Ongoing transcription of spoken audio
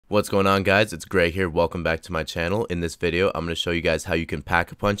What's going on, guys? It's Grrae here. Welcome back to my channel. In this video, I'm going to show you guys how you can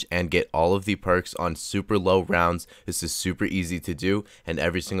pack-a-punch and get all of the perks on super low rounds. This is super easy to do, and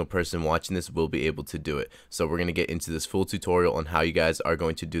every single person watching this will be able to do it. So we're going to get into this full tutorial on how you guys are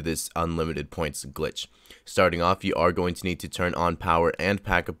going to do this unlimited points glitch. Starting off, you are going to need to turn on power and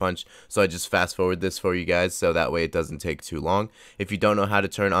pack-a-punch. So I just fast forward this for you guys so that way it doesn't take too long. If you don't know how to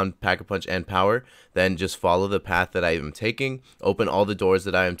turn on pack-a-punch and power, then just follow the path that I am taking. Open all the doors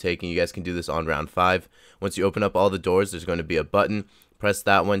that I am taking. You guys can do this on round 5. Once you open up all the doors, there's going to be a button. Press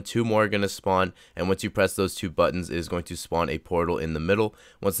that one. 2 more are going to spawn, and once you press those 2 buttons, it is going to spawn a portal in the middle.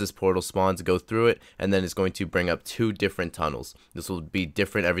 Once this portal spawns, go through it, and then it's going to bring up 2 different tunnels. This will be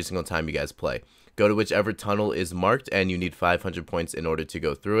different every single time you guys play. Go to whichever tunnel is marked, and you need 500 points in order to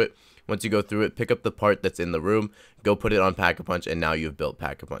go through it. Once you go through it, pick up the part that's in the room, go put it on Pack-a-Punch, and now you've built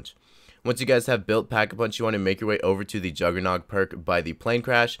Pack-a-Punch. Once you guys have built Pack-a-Punch, you want to make your way over to the Juggernog perk by the plane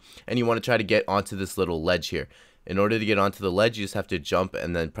crash, and you want to try to get onto this little ledge here. In order to get onto the ledge, you just have to jump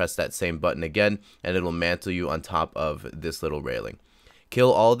and then press that same button again, and it'll mantle you on top of this little railing.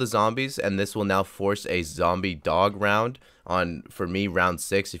 Kill all the zombies, and this will now force a zombie dog round on, for me, round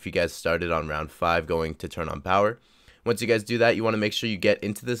 6 if you guys started on round 5 going to turn on power. Once you guys do that, you want to make sure you get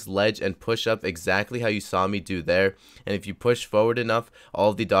into this ledge and push up exactly how you saw me do there. And if you push forward enough,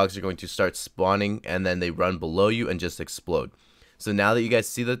 all of the dogs are going to start spawning, and then they run below you and just explode. So now that you guys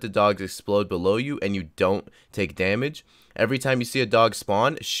see that the dogs explode below you and you don't take damage, every time you see a dog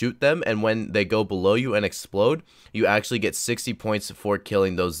spawn, shoot them, and when they go below you and explode, you actually get 60 points for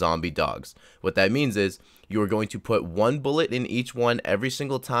killing those zombie dogs. What that means is you are going to put 1 bullet in each one every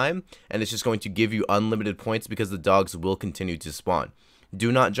single time, and it's just going to give you unlimited points because the dogs will continue to spawn.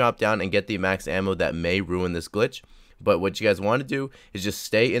 Do not drop down and get the max ammo. That may ruin this glitch. But what you guys want to do is just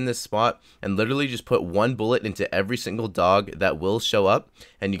stay in this spot and literally just put 1 bullet into every single dog that will show up,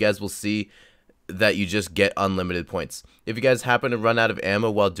 and you guys will see that you just get unlimited points. If you guys happen to run out of ammo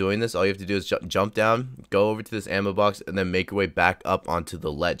while doing this, all you have to do is jump down, go over to this ammo box, and then make your way back up onto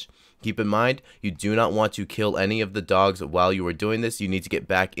the ledge. Keep in mind, you do not want to kill any of the dogs while you are doing this. You need to get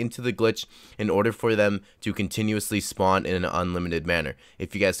back into the glitch in order for them to continuously spawn in an unlimited manner.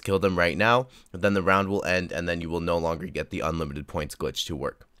 If you guys kill them right now, then the round will end, and then you will no longer get the unlimited points glitch to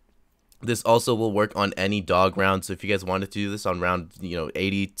work. This also will work on any dog round, so if you guys wanted to do this on round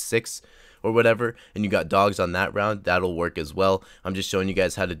 86 or whatever, and you got dogs on that round, that'll work as well. I'm just showing you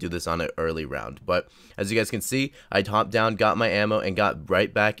guys how to do this on an early round. But as you guys can see, I hopped down, got my ammo, and got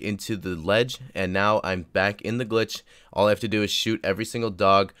right back into the ledge, and now I'm back in the glitch. All I have to do is shoot every single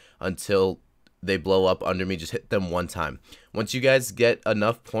dog until they blow up under me. Just hit them 1 time. Once you guys get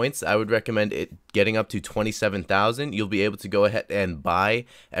enough points, I would recommend it getting up to 27,000. You'll be able to go ahead and buy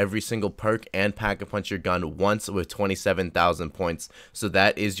every single perk and pack-a-punch your gun once with 27,000 points. So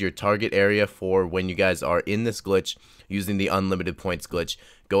that is your target area for when you guys are in this glitch using the unlimited points glitch.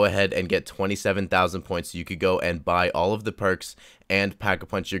 Go ahead and get 27,000 points so you could go and buy all of the perks and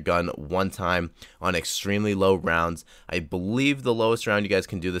pack-a-punch your gun 1 time on extremely low rounds. I believe the lowest round you guys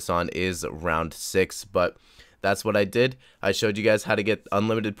can do this on is round 6, but that's what I did. I showed you guys how to get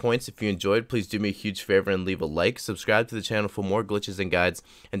unlimited points. If you enjoyed, please do me a huge favor and leave a like. Subscribe to the channel for more glitches and guides.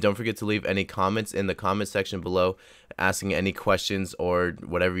 And don't forget to leave any comments in the comment section below, asking any questions or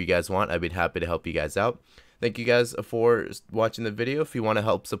whatever you guys want. I'd be happy to help you guys out. Thank you guys for watching the video. If you want to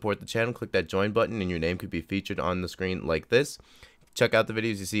help support the channel, click that join button and your name could be featured on the screen like this. Check out the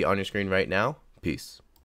videos you see on your screen right now. Peace.